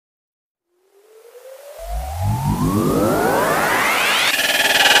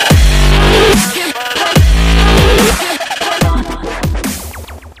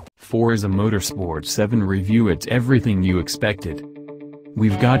Forza Motorsport 7 review. It's everything you expected.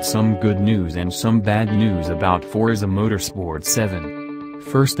 We've got some good news and some bad news about Forza Motorsport 7.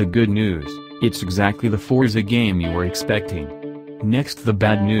 First, the good news: it's exactly the Forza game you were expecting. Next, the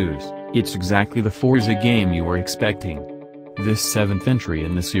bad news: it's exactly the Forza game you were expecting. This 7th entry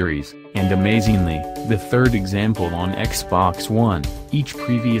in the series, and amazingly, the 3rd example on Xbox One. Each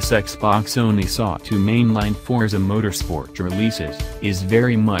previous Xbox only saw 2 mainline Forza Motorsport releases, is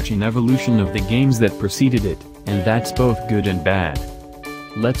very much an evolution of the games that preceded it, and that's both good and bad.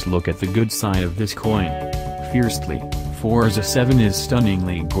 Let's look at the good side of this coin. Firstly, Forza 7 is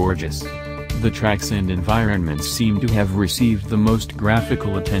stunningly gorgeous. The tracks and environments seem to have received the most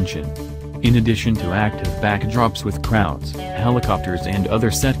graphical attention. In addition to active backdrops with crowds, helicopters and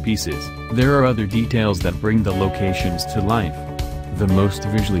other set pieces, there are other details that bring the locations to life. The most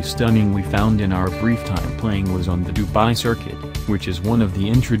visually stunning we found in our brief time playing was on the Dubai circuit, which is one of the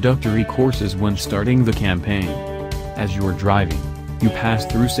introductory courses when starting the campaign. As you're driving, you pass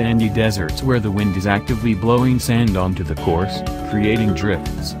through sandy deserts where the wind is actively blowing sand onto the course, creating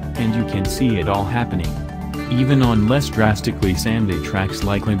drifts, and you can see it all happening. Even on less drastically sandy tracks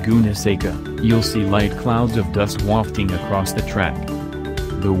like Laguna Seca, you'll see light clouds of dust wafting across the track.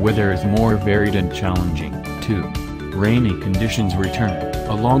 The weather is more varied and challenging, too. Rainy conditions return,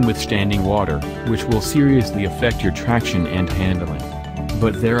 along with standing water, which will seriously affect your traction and handling.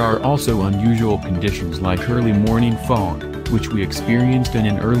 But there are also unusual conditions like early morning fog, which we experienced in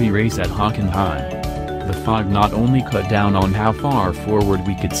an early race at Hockenheim. The fog not only cut down on how far forward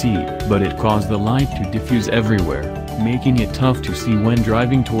we could see, but it caused the light to diffuse everywhere, making it tough to see when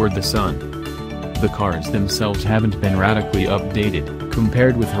driving toward the sun. The cars themselves haven't been radically updated,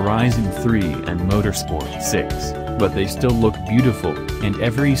 compared with Horizon 3 and Motorsport 6, but they still look beautiful, and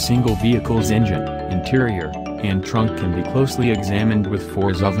every single vehicle's engine, interior, and trunk can be closely examined with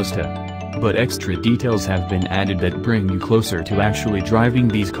Forza Vista. But extra details have been added that bring you closer to actually driving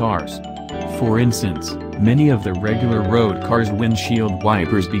these cars. For instance, many of the regular road cars' windshield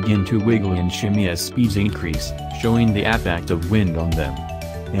wipers begin to wiggle and shimmy as speeds increase, showing the effect of wind on them.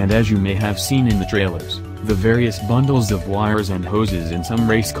 And as you may have seen in the trailers, the various bundles of wires and hoses in some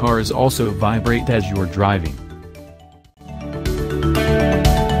race cars also vibrate as you're driving.